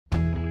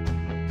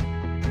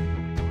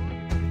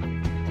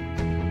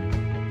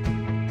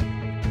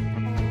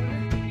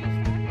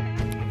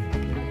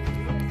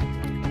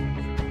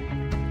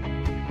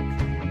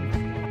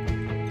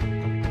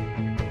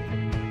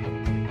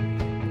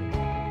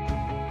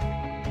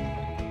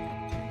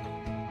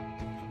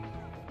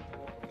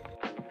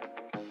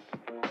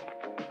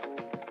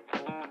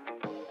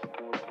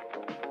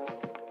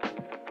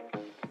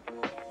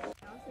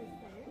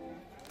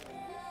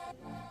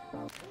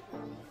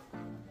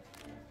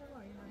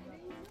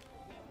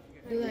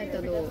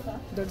ಆಯ್ತದು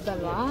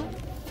ದೊಡ್ಡದಲ್ವಾ?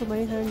 So my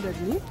hand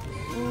ಇರಲಿ,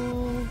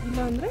 ಇಲ್ಲ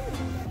ಅಂದರೆ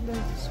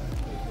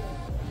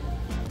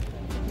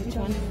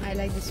I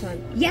like this one.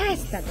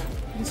 Yes ತಾತ.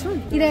 ದಿಸ್ ಒನ್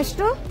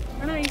ಇದೆಷ್ಟು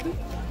ಅಣ್ಣ?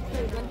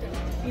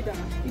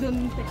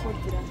 ಇದೊಂದು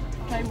ತೆಕ್ಕೊಡ್ತೀರಾ?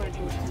 ಟ್ರೈ ಮಾಡಿ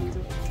ನೋಡ್ತೀನಿ.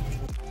 ಇದು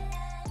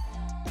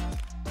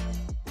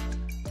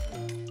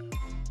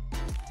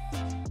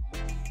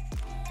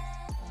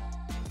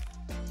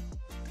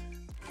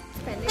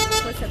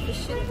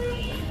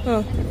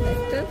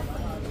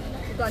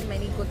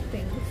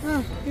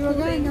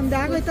ಇವಾಗ ನಮ್ದು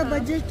ಆಗೋಯ್ತಾ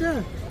ಬಜೆಟ್?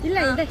 ಇಲ್ಲ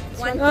ಇದೆ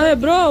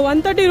ಬ್ರೋ,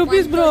 130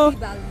 ರೂಪೀಸ್ ಬ್ರೋ.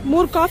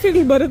 3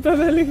 ಕಾಫಿಗಳು ಬರುತ್ತೆ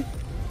ಅಲ್ಲಿ.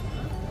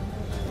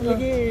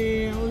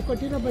 ಅವ್ರು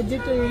ಕೊಟ್ಟಿರೋ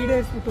ಬಜೆಟ್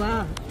ಈಡೇರಿಸ್ಬಿಟ್ವಾ?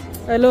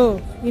 ಹಲೋ,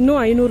 ಇನ್ನೂ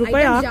 500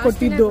 ರೂಪಾಯಿ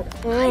ಹಾಕೊಟ್ಟಿದ್ದು.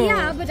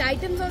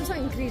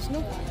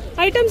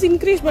 ಐಟಮ್ಸ್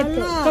ಇನ್ಕ್ರೀಸ್ ಬಟ್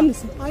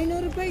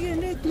 500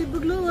 ರೂಪಾಯಿಗೆ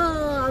ಕ್ಲಿಪ್ಗಳು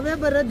ಅವೇ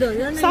ಬರೋದು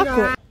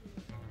ಸಾಕು.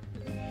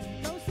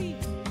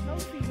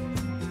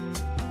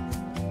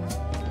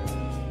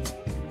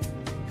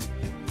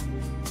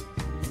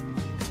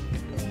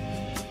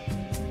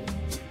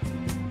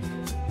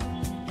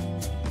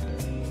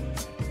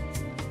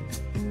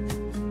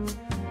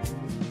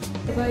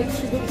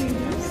 sugar cane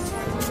juice.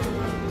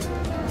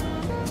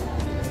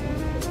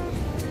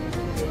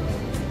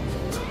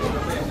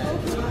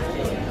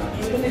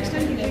 The next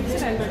time he takes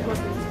it, I'll record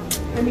it.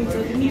 I mean, the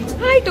need.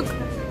 I took.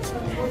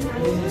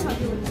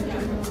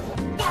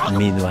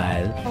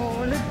 Meanwhile.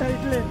 ಒಳ್ಳೆ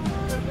ಟೈಟ್ಲ್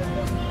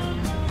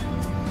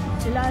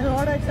ಇಲ್ಲ, ಅದು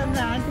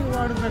ಓಡಾಯ್ತಂದ್ರೆ ಆಂಟಿ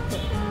ಓಡಬೇಕು.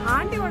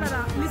 Aunty ಓಡಲ್ಲ,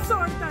 miss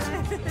ಓಡ್ತಾಳೆ.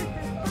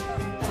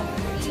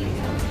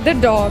 The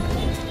dog.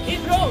 Hey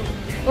bro.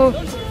 Oh.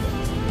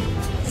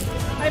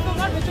 I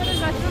forgot which one is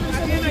natural.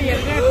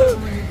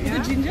 Is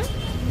it ginger?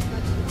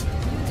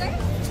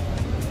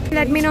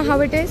 Let me know how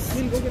it is.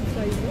 We'll go get the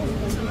size.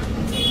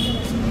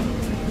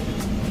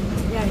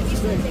 Yeah, it's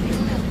good.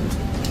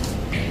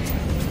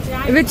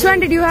 Which one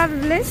did you have,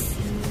 Bliss?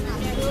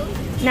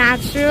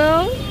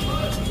 Natural.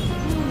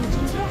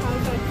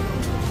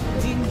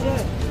 Ginger.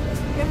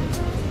 Okay.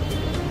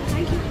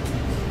 Thank you.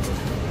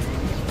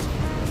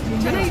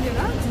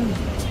 ಚೆನ್ನಾಗಿದೆಯಲ್ಲ?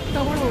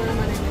 ತಗೊಂಡು ಹೋಗೋಣ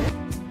ಮನೆಗೆ.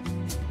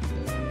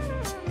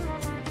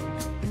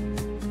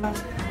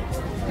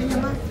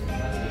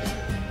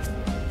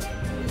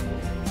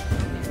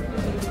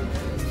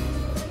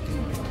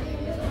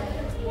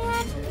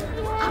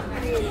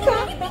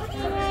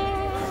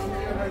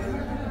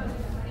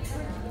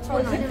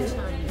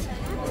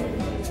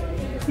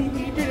 He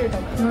heated it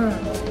up.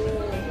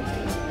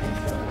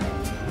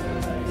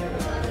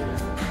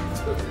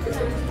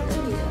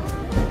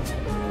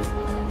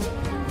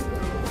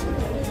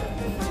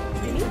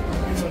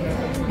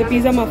 The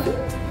pizza muffin.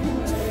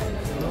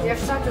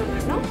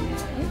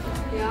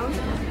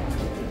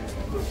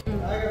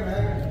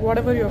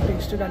 Whatever you have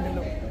tasted until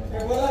now.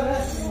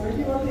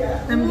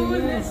 ನಮಗೆ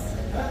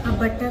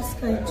butter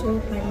scotch,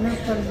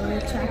 pineapple,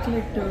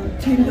 chocolate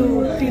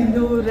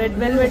ತಿಂದು red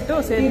velvet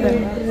ಸೇರಿದೆ.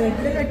 Red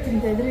velvet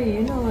ತಿಂತ ಇದ್ರೆ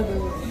ಏನೋ ಅದು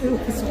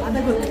ಸ್ವಾದ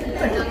ಗೊತ್ತಿಲ್ಲ.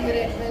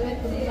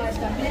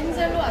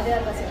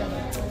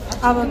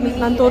 ಆವಾಗ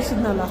ನಾನು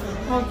ತೋರಿಸಿದ್ನಲ್ಲ,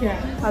 ಓಕೆ,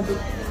 ಅದು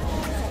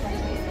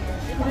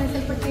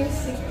ಸ್ವಲ್ಪ ಟೇಸ್ಟ್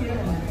ಸಿಗ್ತಿದೆ.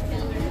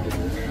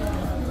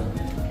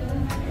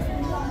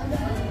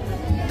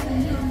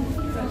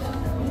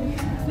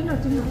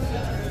 ತಿನ್ನು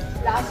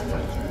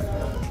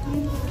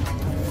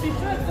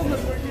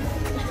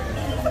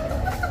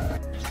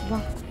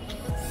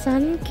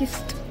Sun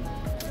kissed.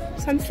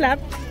 Sun slap.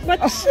 But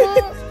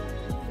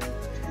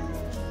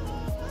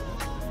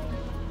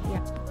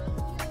yeah.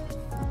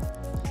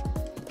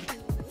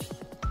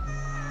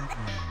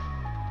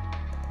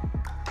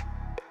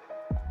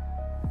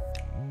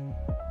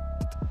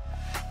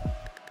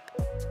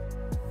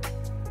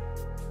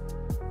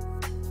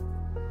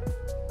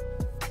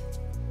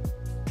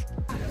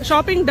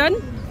 Shopping done.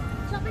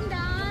 Shopping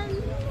done.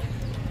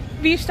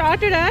 We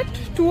started at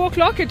 2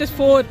 o'clock. It is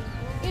 4.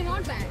 Hey,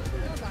 not bad.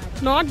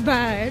 Not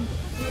bad.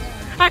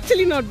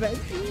 Actually not bad.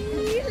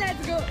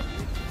 Let's go.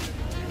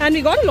 And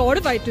we got a lot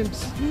of items.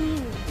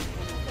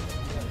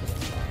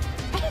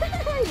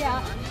 Yeah,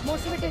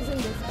 most of it is in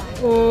this bag.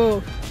 Oh.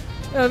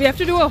 We have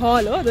to do a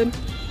haul, then.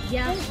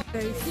 Yeah.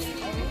 Guys,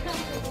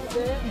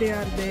 they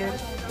are there.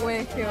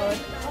 We're here.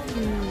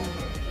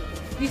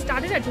 We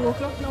started at 2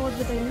 o'clock. Now what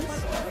the time is?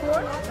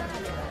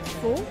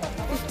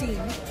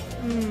 4:15.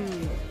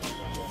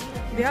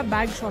 They are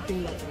bag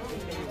shopping now.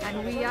 And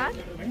we are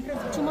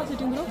Chuma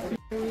sitting bro.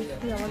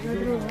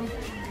 ಯಾವಾಗಾದ್ರೂ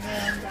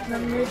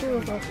ನಮ್ಮ native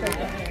ಹೋಗ್ತಾ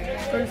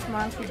full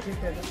small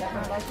ಸಿಗ್ತಿರ್ತದೆ.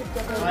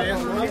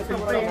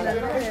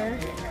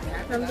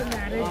 ನಮ್ಮದು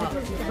marriage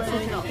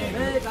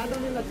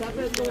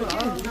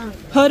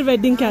Her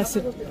wedding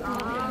cassette.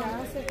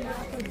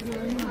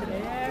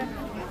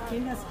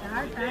 ಇನ್ನು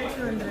start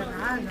ಆಯಿತು ಅಂದರೆ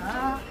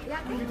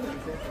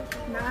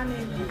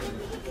ನಾನೇನು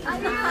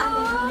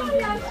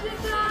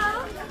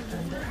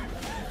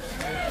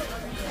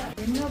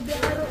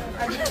ಇನ್ನೊಬ್ಬರು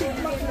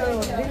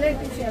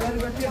relatives ಯಾರು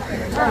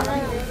ಗೊತ್ತಿರ್ತಾರೆ.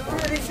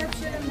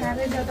 ರಿಸೆಪ್ಷನ್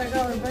ಮ್ಯಾರೇಜ್ ಆದಾಗ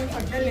ಅವ್ರು ಬಂದು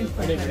ಪಕ್ಕದಲ್ಲಿ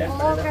ನಿಂತ್ಕೊಂಡಿದ್ದಾರೆ.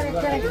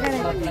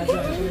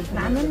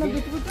 ನಾನನ್ನು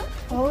ಬಿಟ್ಬಿಟ್ಟು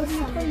ಅವ್ರು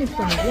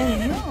ನಿಂತ್ಕೊಂಡಿದ್ಯಾ?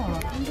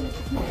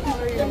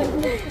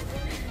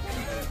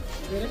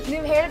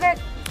 ನೀನು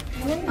ಹೇಳ್ಬೇಕು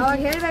ಅವಾಗ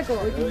ಹೇಳ್ಬೇಕು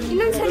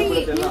ಇನ್ನೊಂದ್ಸರಿ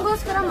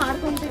ನಿಮ್ಗೋಸ್ಕರ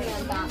ಮಾಡ್ಕೊಂತೀನಿ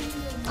ಅಂತ.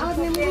 ಅವಾಗ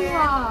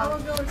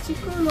ನಿಮ್ಗೂ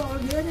ಚಿಕ್ಕಳು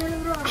ಏನು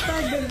ಹೇಳಿದ್ರು ಅರ್ಥ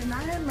ಆಗ್ಲಿಲ್ಲ,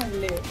 ನಾನೇನ್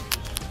ಮಾಡ್ಲಿ?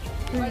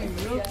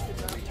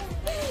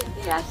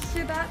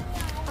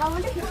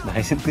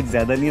 भाई साहब कुछ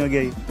ज्यादा नहीं हो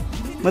गया ये?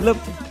 मतलब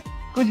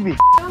कुछ भी.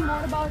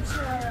 more about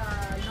your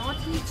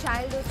naughty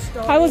childhood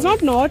story. I was not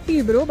naughty,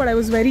 bro, but I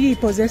was very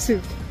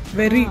possessive.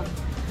 Very.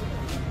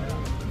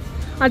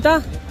 ಆಯ್ತಾ?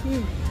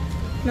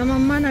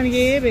 ನಮ್ಮಮ್ಮ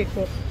ನನಗೆ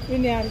ಬೇಕು,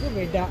 ಇನ್ಯಾರಿಗೂ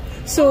ಬೇಡ.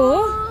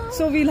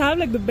 So we'll have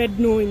like the bed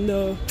in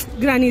the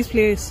granny's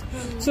place.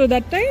 So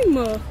that time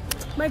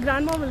my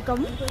grandma will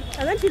come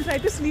and then she'll try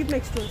to sleep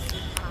next to us.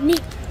 Me,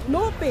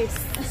 no space.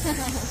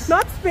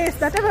 Not space.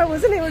 That time I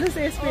wasn't able to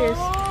say space.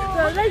 So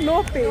I was like, no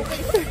space.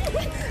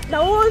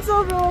 Now also,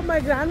 bro, my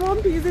grandmom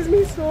teases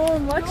me so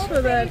much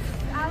for that.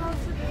 I'll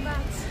also do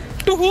that.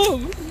 To whom?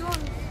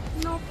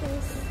 No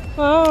place.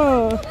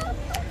 Oh,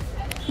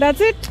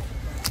 that's it.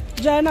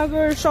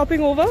 Jayanagar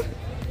shopping over.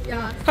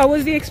 Yeah. How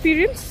was the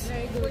experience?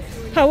 Very good.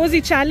 How was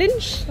the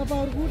challenge? ಪಾಪ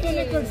ಅವ್ರಿಗೆ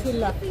ಊಟನೇ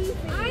ಕೊಡ್ಸಿಲ್ಲ.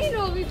 I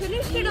know, we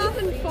finished it off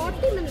in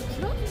 40 minutes,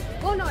 no?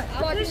 Oh no,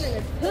 40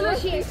 minutes. No,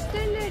 she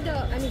extended,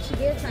 she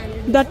gave time.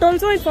 That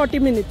also in 40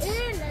 minutes. Yeah,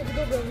 let's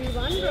go, bro. We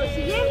won, bro.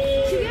 She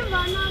gave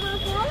 1 hour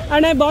for.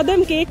 And I bought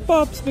them cake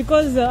pops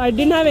because I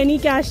didn't have any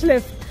cash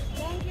left.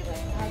 Thank you,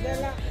 very much.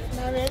 ಅದೆಲ್ಲ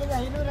ನಾವು ಹೇಳಿದ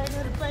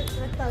 500 ರೂಪಾಯಿ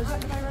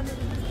 1500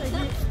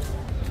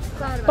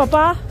 ರೂಪಾಯಿ.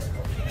 Papa.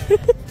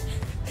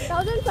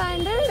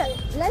 1500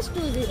 less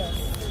 2 zeros.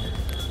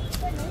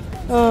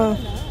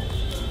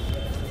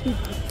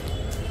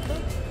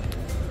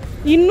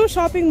 ಇನ್ನೂ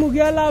shopping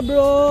ಮುಗಿಯಲ್ಲ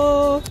bro.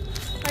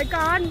 I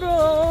can't bro.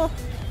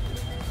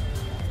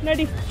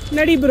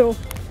 ನಡಿ bro.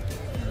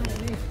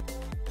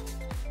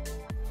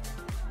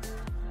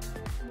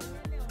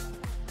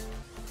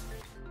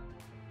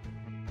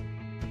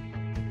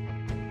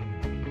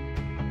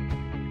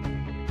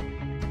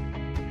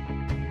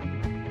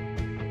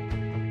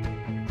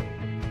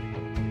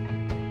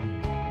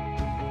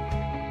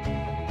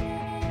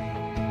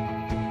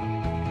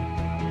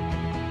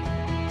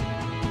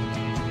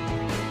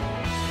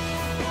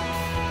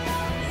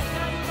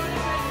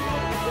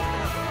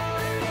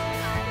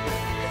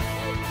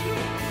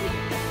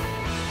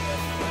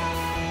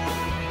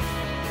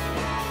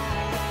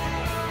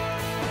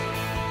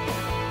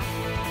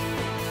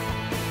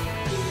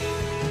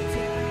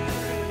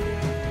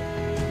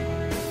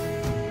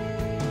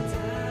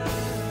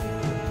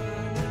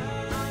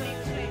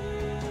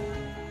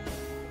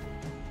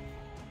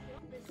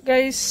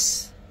 Guys,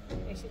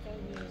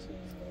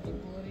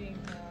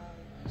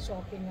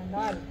 shopping and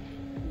all.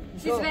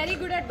 She's very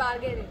good at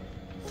bargaining.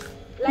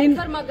 Like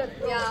her mother.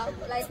 Yeah,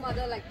 like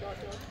mother, like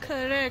daughter.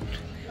 correct.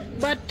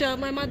 But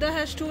my mother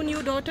has 2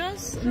 new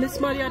daughters, Miss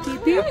Maria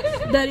TP,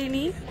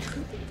 Darini.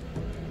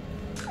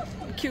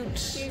 Cute.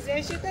 She's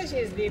Yashita,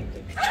 she's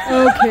Deepti.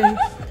 Okay.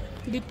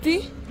 Dipti,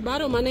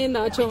 baro maneinda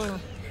aache hogoಣ.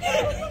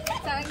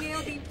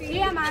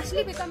 Yeah, I'm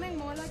actually becoming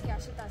more like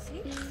Yashita,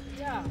 see?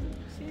 Yeah,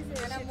 she's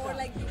And I'm more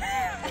like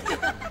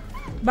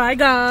Deepti. Bye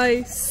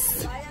guys.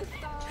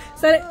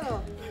 Sare,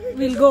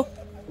 we'll go.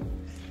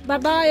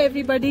 Bye bye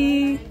everybody.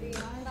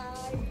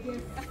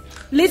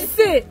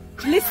 Listen.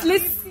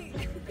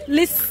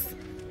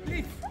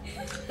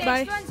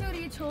 Bye. Once you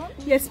reach home,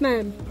 Yes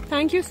ma'am.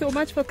 Thank you so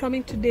much for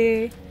coming today.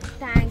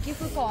 thank you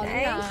for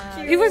calling us.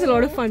 It was a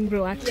lot of fun,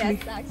 bro, actually.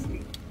 Yes,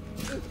 actually.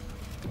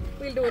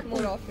 We'll do it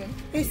more often.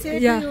 Hey, say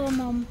Yeah. to your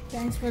mom,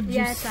 thanks for this.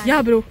 Yes,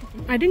 Yeah, bro.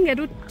 I didn't get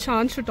a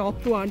chance to talk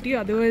to auntie,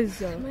 otherwise...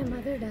 my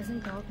mother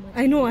doesn't talk much.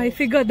 I know, I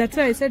figured. That's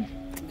why I said...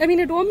 I mean,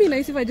 it won't be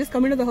nice if I just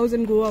come into the house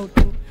and go out.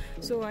 No?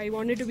 So I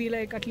wanted to be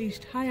like, at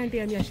least, hi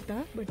auntie, I'm Yashita.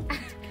 But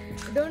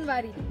Don't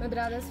worry, my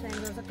brother's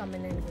friends also come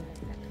in and go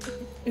like that.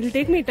 it'll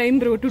take me time,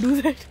 bro, to do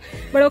that.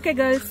 But okay,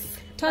 guys.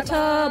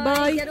 Ta-ta,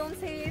 bye. Get home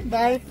safe.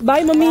 Bye.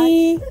 Bye,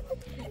 mommy.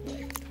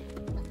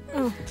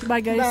 Oh,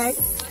 bye, guys. Bye.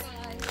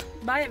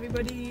 Bye,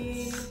 everybody.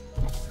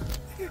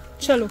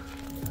 Chalo.